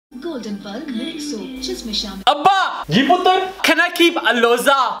Golden Pearl milk soap, जिसमें शामिल। Abba, जी पुत्र, can I keep a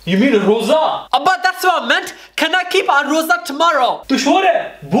roza? You mean a roza? Abba, that's what I meant. Can I keep a roza tomorrow? तू sure है?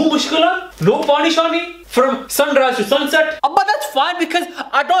 बू मुश्किल है? No पानी शानी? From sunrise to sunset? Abba, that's fine because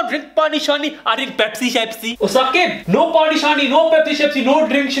I don't drink pani shani. I drink Pepsi Shepsi. Oh, Sakib, no pani shani, no Pepsi Shepsi, no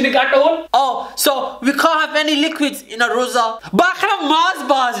drink shinik at all. Oh, so we can't have any liquids in a roza. But I can have Mars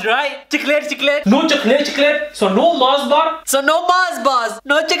bars, right? Chocolate. No chocolate. So no Mars bar. So no Mars bars.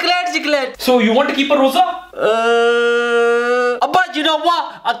 No chocolate. So you want to keep a roza? Abba, you know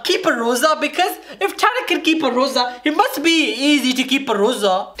what? I'll keep a roza because if Tariq can keep a roza, it must be easy to keep a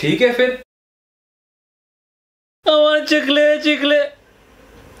roza. ठीक है फिर. I want chocolate.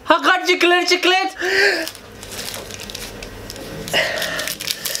 I got chocolate.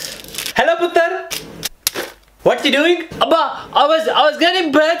 Hello, Putter. What you doing? Abba, I was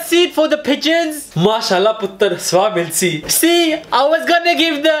getting bird seed for the pigeons. Mashallah, Putter, swab milsi. See, I was gonna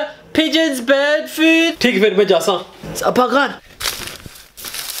give the pigeons bird food. ठीक है फिर मैं जाता हूँ. Abba gone.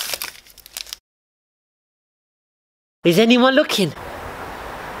 Is anyone looking?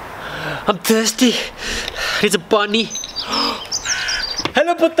 I'm thirsty. It's a bunny.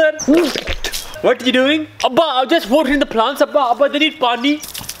 Hello, Putter. What are you doing? Abba, I'm just watering the plants. Abba, they need pani.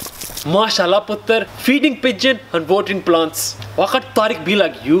 Mashallah, Putter. Feeding pigeon and watering plants. Why can't Tariq be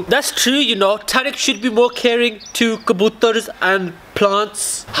like you? That's true, you know. Tariq should be more caring to kabutars and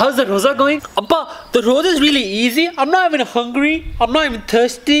plants. How's the roza going? Abba, the roza is really easy. I'm not even hungry. I'm not even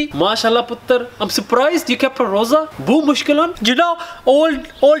thirsty. Mashallah, Putter. I'm surprised you kept a roza. Boo mushkilan. You know,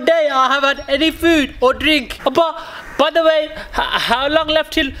 all day I haven't had any food or drink. Abba, by the way, how long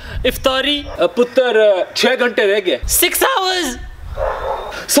left till iftari? Putter, 6 घंटे रह गए. 6 hours.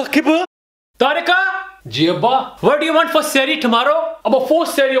 Sakib. Tarika. जी अब्बा. What do you want for seri tomorrow? Abba, for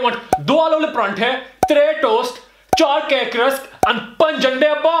seri I want 2 आलू वाले परांठे, 3 toast, 4 cake rusk and 5 अंडे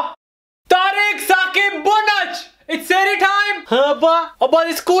अब्बा. Tariq, Sakib, Bonach. It's seri time. Abba,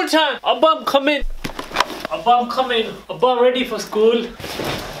 it's school time. Abba, I'm coming. Abba, I'm ready for school.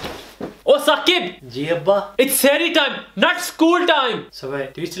 Oh, Sakib. जी अब्बा. It's seri time, not school time. So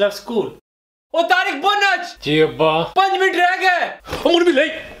wait, do you still have school? Oh, Tariq, Bonach. जी अब्बा. 5 minutes रह गए. I'm gonna be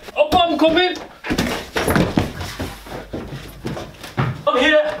late. Abba, I'm coming. I'm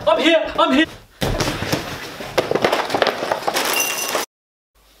here.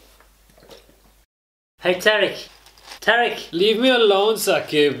 Hey, Tariq, leave me alone,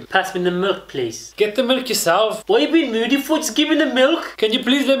 Sakib. Pass me the milk, please. Get the milk yourself. Why you being moody for? Just give me the milk. Can you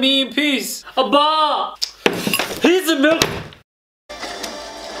please let me in peace? Abba! Here's the milk.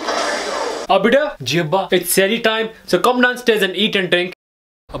 Abida? Ji Abba, it's seri time, so come downstairs and eat and drink.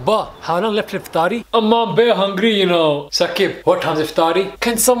 Abba, how long left iftari? I'm very hungry, you know. Sakib, what time's iftari?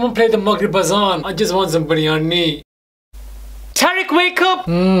 Can someone play the Maghrib Azan? I just want some biryani. Tariq, wake up!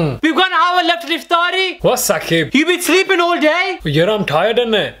 We've got an hour left at iftari. What, Sakib? You've been sleeping all day? Yeah, I'm tired,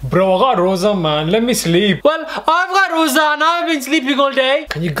 innit? Bro, I got roza, man. Let me sleep. Well, I've got roza and I've been sleeping all day.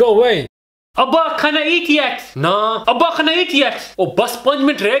 Can you go away? Abba, can I eat yet? Nah. Abba, can I eat yet? Oh, bus 5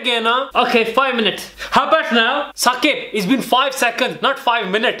 minutes reh gaye na. Okay, 5 minutes. How about now? Sakib, it's been 5 seconds, not 5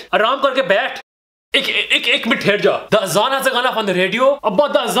 minutes. Aram karke baith. एक minute ठहर जा. The azan has gone off on the radio. Abba,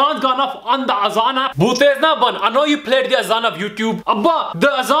 the azan's gone off on the azan app. Boote is not ban. I know you played the azan of YouTube. Abba, the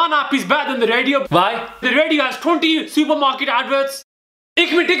azan app is better than the radio. Why? The radio has 20 supermarket adverts.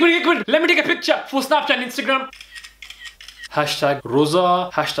 एक minute. Let me take a picture for Snapchat and Instagram. Hashtag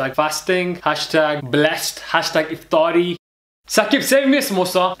roza, hashtag fasting, hashtag blessed, hashtag iftari. Sakib, save me a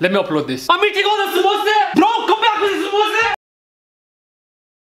samosa. Let me upload this. I'm eating all the samosa. Bro, come back with the samosa.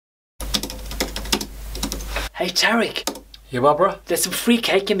 Hey, Tariq. Yeah, Barbara? There's some free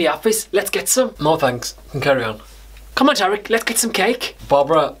cake in the office. Let's get some. No, thanks. You can carry on. Come on, Tariq. Let's get some cake.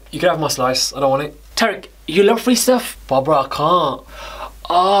 Barbara, you can have my slice. I don't want it. Tariq, you love free stuff? Barbara, I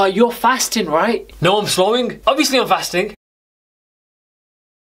can't. You're fasting, right? No, I'm slowing. Obviously, I'm fasting.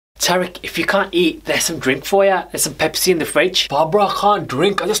 Tariq, if you can't eat, there's some drink for you. There's some Pepsi in the fridge. Barbara, I can't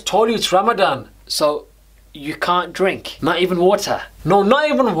drink. I just told you it's Ramadan. So, you can't drink? Not even water? No, not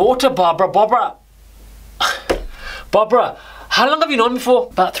even water, Barbara. Barbara, how long have you known me for?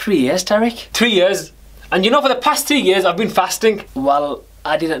 About 3 years, Tariq. 3 years? And you know, for the past 3 years, I've been fasting. Well,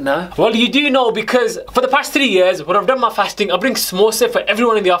 I didn't know. Well, you do know because for the past 3 years, when I've done my fasting, I bring samosa for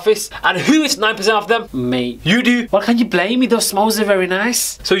everyone in the office. And who is 9% of them? Me. You do. Well, can you blame me? Those samosas are very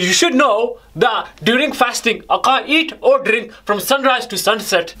nice. So you should know that during fasting, I can't eat or drink from sunrise to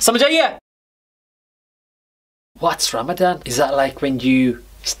sunset. Samajh aaya? What's Ramadan? Is that like when you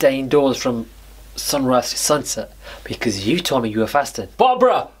stay indoors from sunrise to sunset because you told me you were fasting.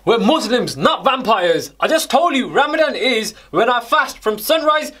 Barbara, we're Muslims, not vampires. I just told you Ramadan is when I fast from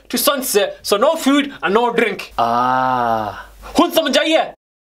sunrise to sunset, so no food and no drink. Ah. Hun samajh aaya?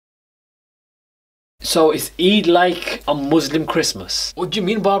 So is Eid like a Muslim Christmas? What do you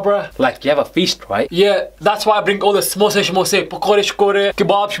mean, Barbara? Like you have a feast, right? Yeah, that's why I bring all the samosa, pakore, shkore,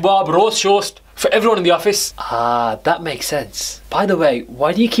 kebab, shbab, roast, shost for everyone in the office. Ah, that makes sense. By the way,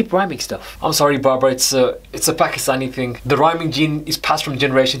 why do you keep rhyming stuff? I'm sorry, Barbara, it's a Pakistani thing. The rhyming gene is passed from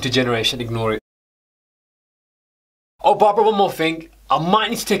generation to generation, ignore it. Oh, Barbara, one more thing. I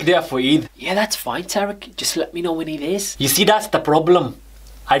might need to take a day off for Eid. Yeah, that's fine, Tariq. Just let me know when it is. You see, that's the problem.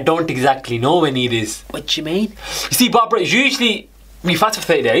 I don't exactly know when Eid is. What do you mean? You see, Barbara, usually we fast for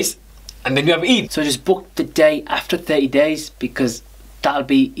 30 days and then we have Eid. So just book the day after 30 days because that'll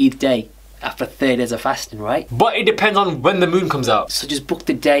be Eid day after 30 days of fasting, right? But it depends on when the moon comes out. So just book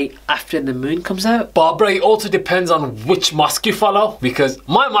the day after the moon comes out? Barbara, it also depends on which mosque you follow because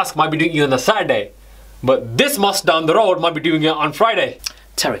my mosque might be doing it on a Saturday, but this mosque down the road might be doing it on Friday.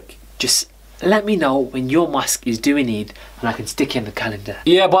 Tariq, just let me know when your mosque is doing Eid and I can stick it in the calendar.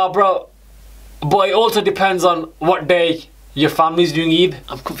 Yeah, Barbara, but it also depends on what day your family's doing Eid.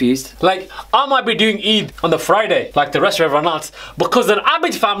 I'm confused. Like, I might be doing Eid on the Friday, like the rest of everyone else, because an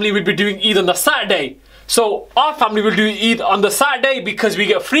Abid family will be doing Eid on the Saturday. So our family will do Eid on the Saturday because we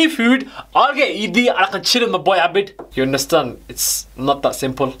get free food. I'll get Eid and I can chill with my boy Abid. You understand? It's not that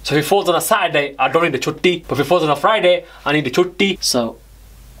simple. So if it falls on a Saturday, I don't need the chutti. But if it falls on a Friday, I need the chutti. So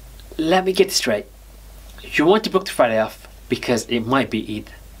let me get this straight. You want to book the Friday off because it might be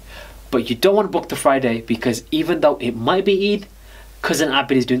Eid. But you don't want to book the Friday because even though it might be Eid, Cousin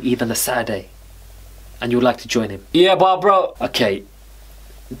Abid is doing Eid on the Saturday. And you would like to join him. Yeah, Barbara. Okay.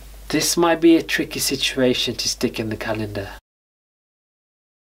 This might be a tricky situation to stick in the calendar.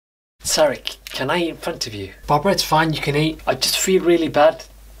 Tariq, can I eat in front of you? Barbara, it's fine, you can eat. I just feel really bad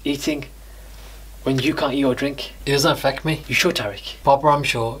eating when you can't eat or drink. It doesn't affect me. You sure, Tariq? Barbara, I'm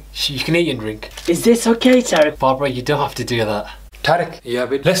sure. You can eat and drink. Is this okay, Tariq? Barbara, you don't have to do that. Tariq, yeah,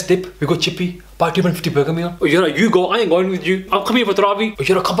 babe. Let's dip. We go chippy. Buy 250 burger meal. Oh, you go. I ain't going with you. I'm coming for Tarawih.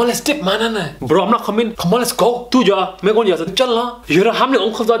 Oh, come on, let's dip, man. Bro, I'm not coming. Come on, let's go. Tu ja. I'm going to go. How many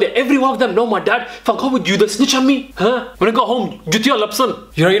uncles are there? Every one of them know my dad. If I go with you, they'll snitch on me. Huh? When I go home, Jutiya Lapson.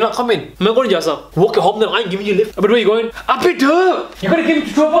 You're not coming. I'm going to go. Walk home, then I ain't giving you a lift. But where are you going? Abid, you gotta give me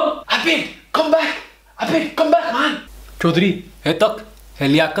to trouble. Abid, come back. Abid, come back, man. Chaudhry, hey, tak. Hey,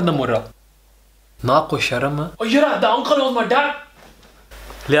 liyakat na mora. Na ko sharam hai. Oh, the uncle knows my dad.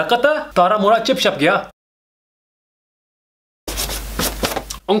 Liyakat, Tara Mura chip shop gaya.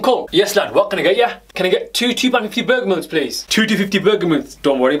 Uncle, yes lad, what can I get ya? Can I get two 250 burger moons, please? 250 burger moons.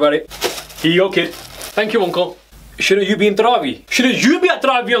 Don't worry about it. Here you go, kid. Thank you, Uncle. Shouldn't you be in Tarawih? Shouldn't you be at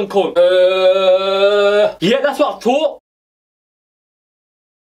Tarawih, Uncle? Yeah, that's what I thought.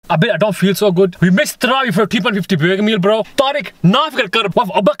 I bet I don't feel so good. We missed Tarawih for a 250 burger meal, bro. Tariq, now if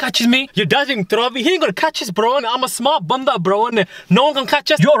Abba catches me, you're dazzling Tarawih. He ain't gonna catch us, bro. I'm a smart banda, bro. No one can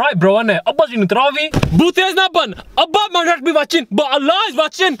catch us. You're right, bro. Abba's doing Tarawih. Booth is not ban. Abba might not be watching, but Allah is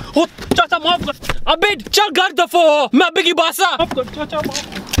watching. Oh, Chacha, maaf kar. Abid, chal gar dafo. Main bigi basa. Maaf kar, Chacha,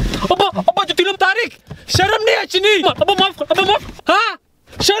 maaf. Abba, jo tilam Tariq. Sharam nahi achini. Abba, maaf kar. Abba, maaf. Ha?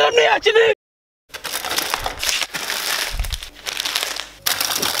 Sharam nahi achini.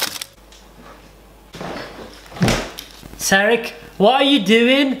 Tariq, what are you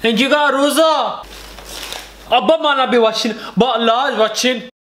doing? And you got Rosa. Abba might not be watching, but Allah is watching.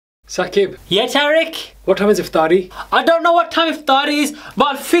 Saqib. Yeah, Tariq? What time is Iftari? I don't know what time Iftari is, but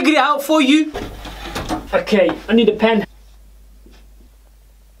I'll figure it out for you. Okay, I need a pen.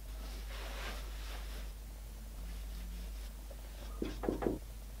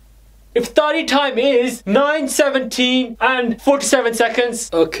 Iftari time is 9:17 and 47 seconds.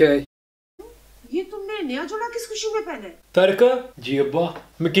 Okay. ये तुमने नया जोड़ा किस खुशी में पहना है? Tariq, जी अब्बा,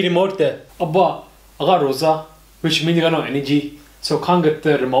 मैं की remote है. अब्बा, I got Rosa, which means I got no energy, so can't get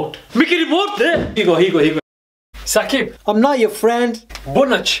the remote. मैं की remote है. Here you go. Saqib, I'm not your friend.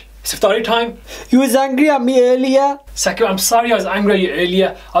 Bunach, it's Iftari time. You was angry at me earlier. Saqib, I'm sorry I was angry at you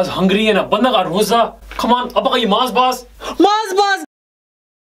earlier. I was hungry and a banda got Rosa. Come on, Abba, you Maz Baz.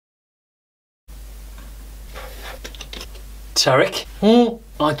 Tariq,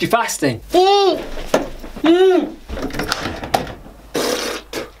 aren't you fasting?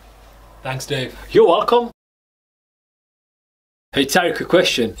 Thanks, Dave. You're welcome. Hey, Tariq, a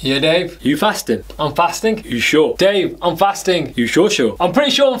question. Yeah, Dave? You fasting? I'm fasting? You sure? Dave, I'm fasting. You sure? I'm pretty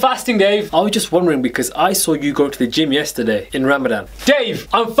sure I'm fasting, Dave. I was just wondering because I saw you go to the gym yesterday in Ramadan. Dave,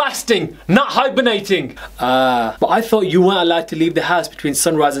 I'm fasting, not hibernating. But I thought you weren't allowed to leave the house between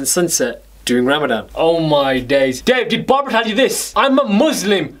sunrise and sunset during Ramadan. Oh my days. Dave, did Barbara tell you this? I'm a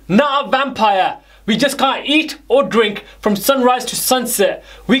Muslim, not a vampire. We just can't eat or drink from sunrise to sunset.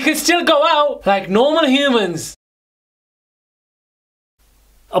 We can still go out like normal humans.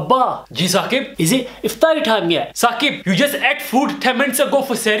 Abba, Ji Saqib, is it iftari time yet? Saqib, you just ate food 10 minutes ago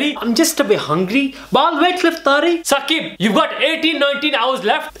for sehri. I'm just a bit hungry, but I'll wait till iftari. Saqib, you've got 18-19 hours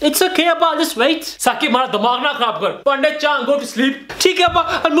left. It's okay, Abba, I'll just wait. Saqib, mara dimag na kharab kar. Pandey Chan, go to sleep. Theek hai,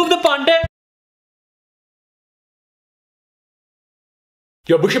 Abba, I'll move the pandey.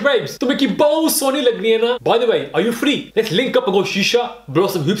 Yo, Busha babes, tumhe ki bahut soni lag rahi hai na? By the way, are you free? Let's link up and go shisha, blow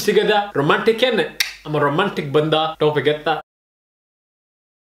some hoops together. Romantic, hai? I'm a romantic banda, don't forget that.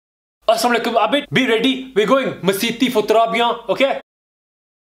 Assalamualaikum Abid, be ready. We're going Masiti for Tarabiyan, okay?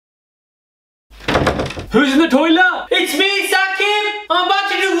 Who's in the toilet? It's me, Saqib. I'm about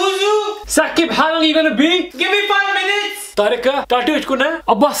to do wuzu. Saqib, how long are you gonna be? Give me 5 minutes. Tarika, Tati uchko na?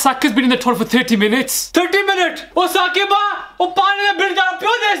 Abba, Saqib's been in the toilet for 30 minutes. 30 minutes? Oh Saqib, oh pani mein bil jana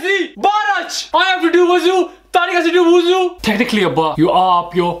pyo desi. Barach. I have to do wuzu. Tarika has to do wuzu. Technically, Abba, you are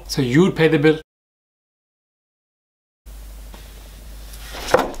up yo, so you'd pay the bill.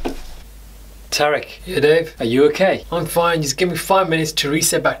 Tariq, yeah Dave, are you okay? I'm fine, just give me 5 minutes to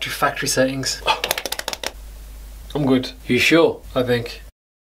reset back to factory settings. I'm good. You sure? I think.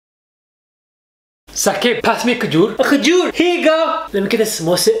 Saqib, pass me a khajur. A khajur! Here you go! Let me get a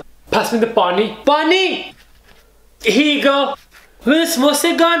samosa. Pass me the pani. Pani! Here you go. Where's the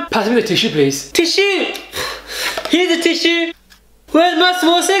samosa gone? Pass me the tissue, please. Tissue! Here's the tissue. Where's my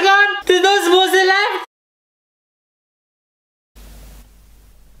samosa gone? There's no samosa left.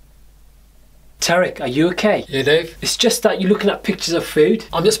 Tariq, are you okay? Yeah, Dave. It's just that you're looking at pictures of food.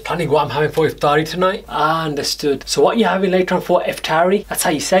 I'm just planning what I'm having for iftari tonight. Ah, understood. So what you're having later on for iftari? That's how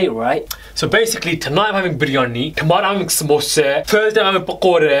you say it, right? So basically, tonight I'm having biryani, tomorrow I'm having samosa, Thursday I'm having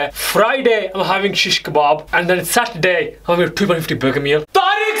pakora, Friday I'm having shish kebab, and then Saturday I'm having a 250 burger meal.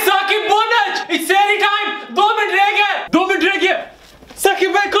 Tariq, Saqib, bonaj! It's sehri time! 2 minutes reh gaye! 2 minutes reh gaye!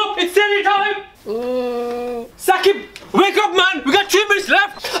 Saqib, wake up! It's sehri time! Saqib, wake up, man! We got 2 minutes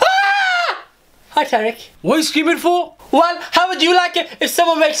left! Ah! Hi Tariq. What are you screaming for? Well, how would you like it if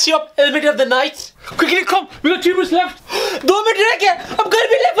someone wakes you up in the middle of the night? Quickly come, we got 2 minutes left. 2 minutes reh gaye. I'm gonna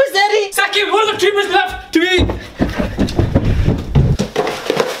be late for sehri. Saqib, we got 2 minutes left to eat.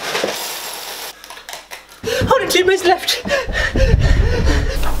 Only 2 minutes left.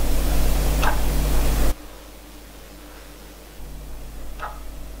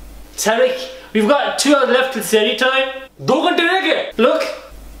 Tariq, we've got 2 hours left till sehri time. 2 ghante reh gaye. Look.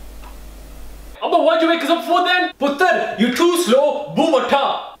 Abba, why'd you wake us up for then? Puttar, you're too slow. Boom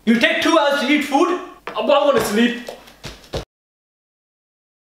atta. You take 2 hours to eat food. Abba, I want to sleep.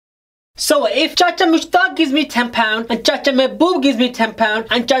 So if Chacha Mushtaq gives me £10 and Chacha Mehboob gives me £10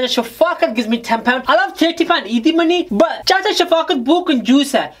 and Chacha Shafaqat gives me £10, I'll have £30 Eidi money. But Chacha Shafaqat book and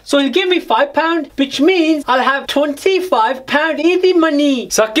juice hai, so he'll give me £5, which means I'll have £25 Eidi money.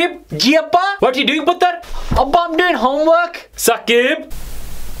 Saqib, ji Abba, what are you doing, Puttar? Abba, I'm doing homework. Saqib.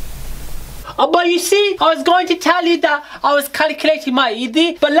 Abba, you see, I was going to tell you that I was calculating my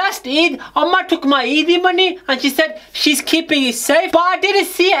Eidi, but last Eid, Amma took my Eidi money and she said she's keeping it safe, but I didn't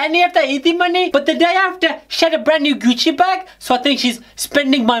see any of the Eidi money. But the day after, she had a brand new Gucci bag, so I think she's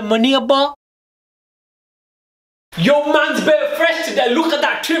spending my money, Abba. Yo, man's better fresh today. Look at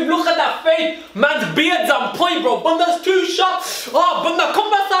that trim, look at that face. Man's beard's on point, bro. Banda's too sharp. Oh, Banda, come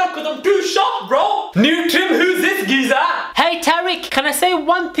back because I'm too sharp, bro. New trim, who's this geezer? Hey, Tariq, can I say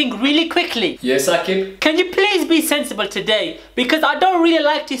one thing really quickly? Yes, Saqib. Can you please be sensible today? Because I don't really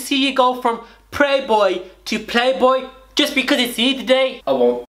like to see you go from playboy to playboy just because it's Eid today. I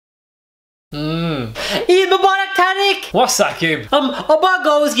won't. Eid Mubarak, Tariq! What's Saqib? Abba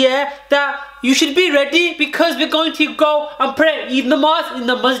goes, yeah, that you should be ready because we're going to go and pray Eid Namaz in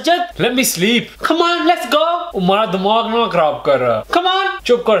the masjid. Let me sleep. Come on, let's go. Umara dimag na kharab kar. Come on.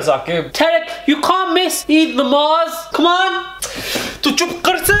 Chup kar, Saqib. Tariq, you can't miss Eid Namaz. Come on. Tu chup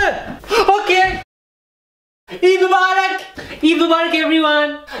kar se. Okay. Eid Mubarak! Eid Mubarak,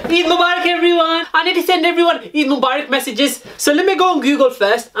 everyone! Eid Mubarak, everyone! I need to send everyone Eid Mubarak messages. So let me go on Google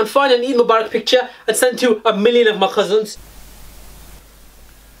first and find an Eid Mubarak picture and send to 1 million of my cousins.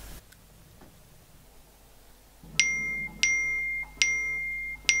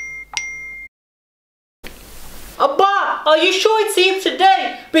 Abba, are you sure it's Eid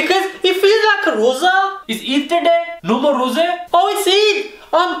today? Because it feels like a roza. Is Eid today? No more roza? Oh, it's Eid!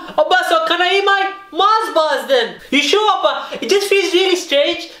 Abba, so can I eat my Mars bars then? You sure, Abba? It just feels really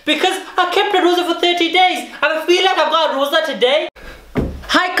strange because I kept a roza for 30 days and I feel like I've got a roza today.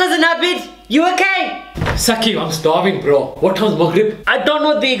 Hi, cousin Abid. You okay? Saki, I'm starving, bro. What time's Maghrib? I don't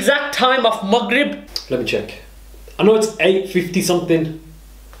know the exact time of Maghrib. Let me check. I know it's 8:50 something.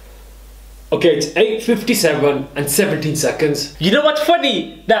 Okay, it's 8:57 and 17 seconds. You know what's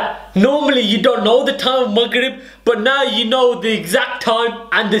funny? That normally you don't know the time of Maghrib, but now you know the exact time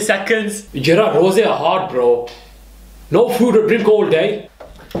and the seconds. Jara, rose are hard, bro. No food or drink all day.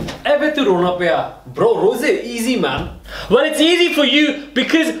 Ever to rona paya. Bro, rose easy, man. Well, it's easy for you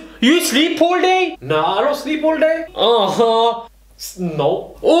because you sleep all day. Nah, I don't sleep all day.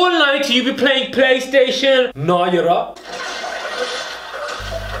 No. All night you be playing PlayStation. Nah, you're up.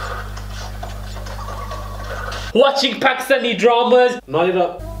 Watching Pakistani dramas. No, you're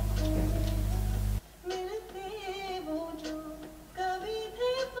not.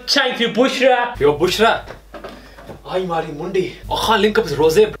 Chatting to Bushra. Yo, Bushra. Ay, Mari Mundi. I can't link up with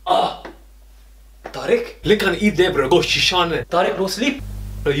Rose. Tariq, link on Eid there, bro. Go Shishan. Tariq, no sleep.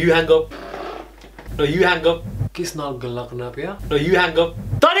 No, you hang up. No, you hang up. Kiss naal galla karna paya. No, you hang up.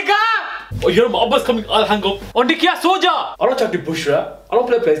 Tariq! Oh, your Abba's coming. I'll hang up. Auntie, kya soja? I don't chat to Bushra. I don't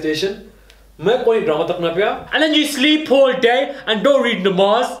play PlayStation. मैं कोई drama तक ना पिया. And then you sleep all day and don't read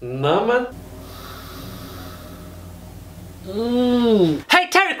namaz. Nah, man. Hey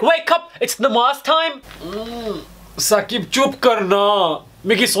Tariq, wake up! It's namaz time. Saqib, chup karna.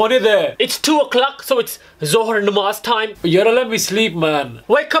 Miki sone de. It's 2 o'clock, so it's Zohar namaz time. Yara, let me sleep, man.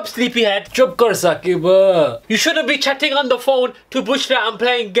 Wake up, sleepyhead. Chup kar, Saqib. You shouldn't be chatting on the phone to Bushra and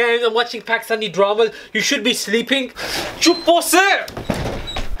playing games and watching Pakistani dramas. You should be sleeping. Chup pose.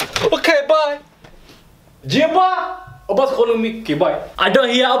 Okay, bye. Ji Abba. Abba's calling me. Okay, bye. I don't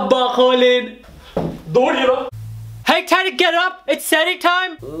hear Abba calling. Don't you know? Hey Tariq, get up. It's Sari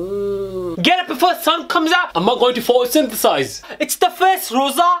time. Get up before the sun comes out. I'm not going to photosynthesize. It's the first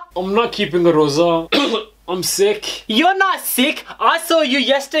roza. I'm not keeping a roza. I'm sick. You're not sick. I saw you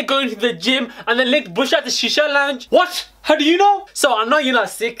yesterday going to the gym and then linked Bush at the shisha lounge. What? How do you know? So I know you're not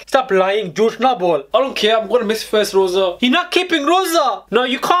sick. Stop lying. Jhoot na bol. I don't care. I'm gonna miss first roza. You're not keeping roza. No,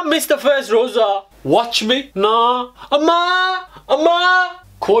 you can't miss the first roza. Watch me. Nah. Amma. Amma.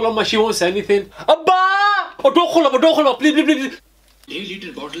 Call Amma. She won't say anything. Abba. Oh, don't call Amma. Don't call Amma. Please, please, please. 1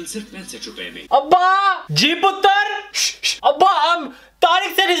 litre bottle सिर्फ 65 रुपए में. Abba. Ji puttar. Shh. Abba,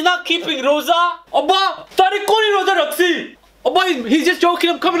 Tariq said he's not keeping roza. Abba, Tariq koni roza rakhi. Abba, he's just joking.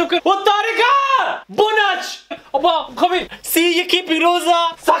 I'm coming. Oh, Tariq! Bonach! Abba, I'm coming. See, you're keeping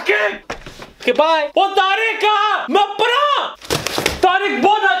roza. Saqib! Okay, bye. Oh, Tariq! Mapra! Tariq,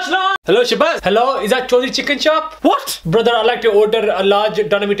 bonach na! Hello, Shabazz. Hello, is that Chaudhry Chicken Shop? What? Brother, I'd like to order a large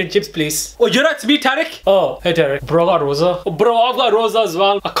dynamite and chips, please. Oh, you're right, it's me, Tariq. Oh, hey, Tariq. Bro, I got roza. Oh, bro, I've got roza as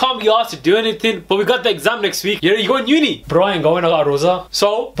well. I can't be asked to do anything, but we got the exam next week. You going uni? Bro, I ain't going. I got roza.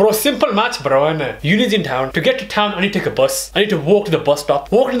 So, bro, simple maths, bro. Uni's in town. To get to town, I need to take a bus. I need to walk to the bus stop.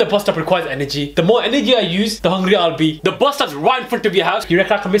 Walking to the bus stop requires energy. The more energy I use, the hungrier I'll be. The bus stop's right in front of your house. You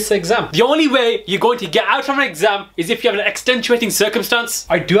reckon I can miss the exam? The only way you're going to get out from an exam is if you have an extenuating circumstance.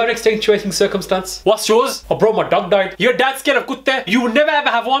 I do have an extenuating circumstance. What's yours? Oh, bro, my dog died. Your dad's scared of kutte. You will never ever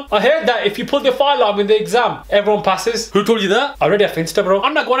have one. I heard that if you pull the fire alarm in the exam, everyone passes. Who told you that? I already have Insta, bro.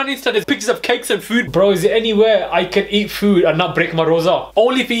 I'm not going on Insta. There's pictures of cakes and food. Bro, is there anywhere I can eat food and not break my roza?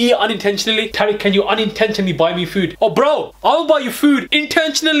 Only if you eat unintentionally. Tariq, can you unintentionally buy me food? Oh, bro, I'll buy you food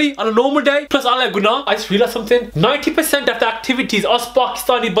intentionally on a normal day. Plus, I like guna. I just realized something. 90% of the activities us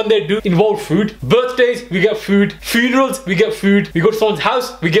Pakistani bande do involve food. Birthdays, we get food. Funerals, we get food. We go to someone's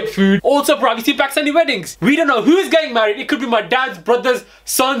house, we get food. Also, bro, you see Pakistani weddings. We don't know who's getting married. It could be my dad's brothers,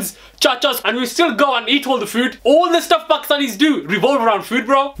 sons, chachas, and we still go and eat all the food. All the stuff Pakistanis do revolve around food,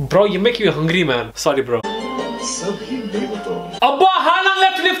 bro. Bro, you're making me hungry, man. Sorry, bro. Abba, how long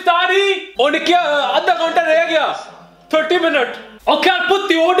left in iftari? Only kya? Adha ghanta reh gaya. 30 minutes. Okay, I'll put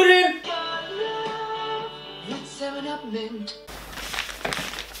the order in. 7-Up mint.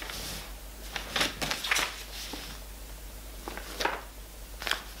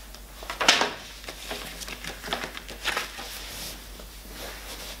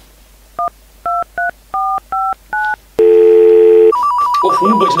 Oh,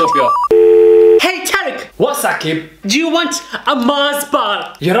 phone bajna pya. Hey, Tariq. What's Saqib? Do you want a Mars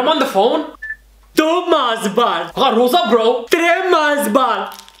bar? You're on the phone? 2 Mars bar. I got roza, bro. 3 Mars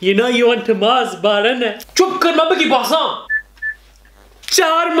bar. You know you want a Mars bar, innit? Chup kar, mabba ki basa.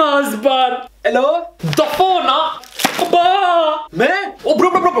 4 Mars bar. Hello? The phone, huh? Abba! Man? Oh,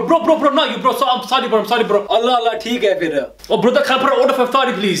 bro, no, you bro. So, I'm sorry, bro. Allah, theek hai fir. Oh, brother, can I put an order for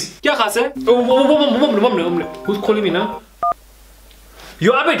iftari, please? Kya khas hai? Oh, who's calling me now?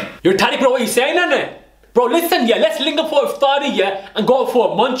 Yo, Abid, you're Tariq, bro, what you saying, innit? Bro, listen, yeah, let's link up for iftari, yeah, and go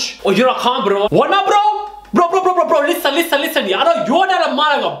for a munch. Oh, you're a calm, bro. What now, bro? Bro, listen, yeah, I know you're not a man,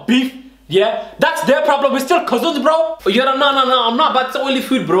 I got beef. Yeah, that's their problem. We're still cousins, bro. You're no, I'm not. That's oily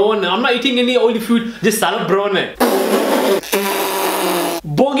food, bro. I'm not eating any oily food. Just salad, bro.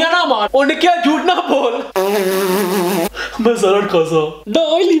 बोंगिया ना मार, उन्हें क्या झूठ ना बोल। मैं सलाद खाता। The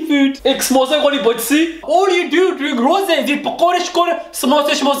oily food. एक समोसा को नहीं बच्ची। All you do drink roses, eat पकोड़े शकोड़े,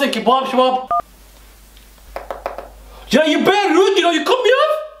 समोसे, kebab. Yeah, you better rude, you know. You cut me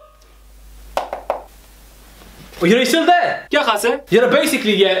off. Oh, you're still there? क्या खास है? You're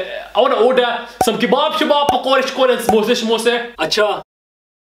basically yeah. I want to order some kebab, पकोड़े शकोड़े, समोसे. अच्छा.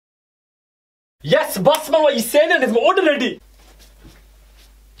 Yes, boss man, what you saying? Is my order ready?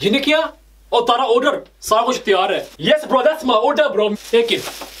 ये ने किया? और तारा order सारा कुछ तैयार है. Yes, bro, that's my order, bro. Take it.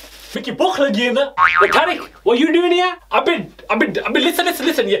 Mickey, भूख लगी है ना? Tariq, what you doing here? I've been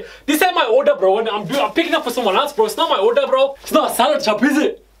listen. Yeah, this ain't my order, bro. I'm picking up for someone else, bro. It's not my order, bro. It's not a salad shop, is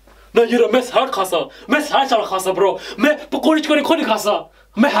it? No, you're a mess hard khasa. Mess hard khasa, bro. मैं पकोड़े को नहीं खाता.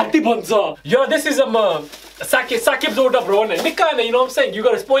 मैं healthy बनता. Yo, this is Sakib's order, bro. निक्का है, you know what I'm saying? You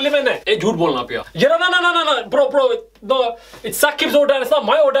gotta spoil him, है. ए झूठ बोलना पिया. Yo, no, bro. No, it's Sakib's order. It's not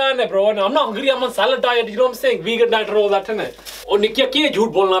my order, bro. I'm not hungry. I'm on salad diet. You know what I'm saying? Vegan diet and all that, है. और निक्किया क्या झूठ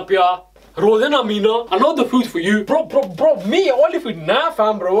बोलना पिया? Rosanna, Mina. I know the food for you, bro. Me, all the food, nah,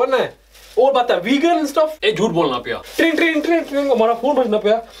 fam, bro. है. All about the vegan and stuff. ए झूठ बोलना पिया. Tring. हमारा फोन बजना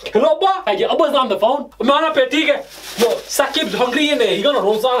पिया. Hello, Abba. ये Abba's on the phone. मैं आना पिया, ठीक है. Yo, Sakib's hungry है ने. He gonna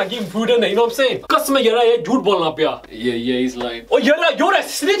Rosanna give him food है ने. You know what I'm saying? कसम है यार ये झूठ बोलना पिया. Yeah, he's lying. Oh, you're a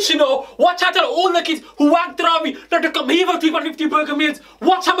snitch, you know. Watch out, tell all the kids who worked around me not to come here for 350 burger meals.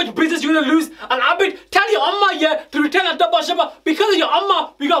 Watch how much business you're gonna lose. And I've been tell your amma, yeah, to return a double shabba because of your amma.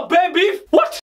 We got bare beef. What?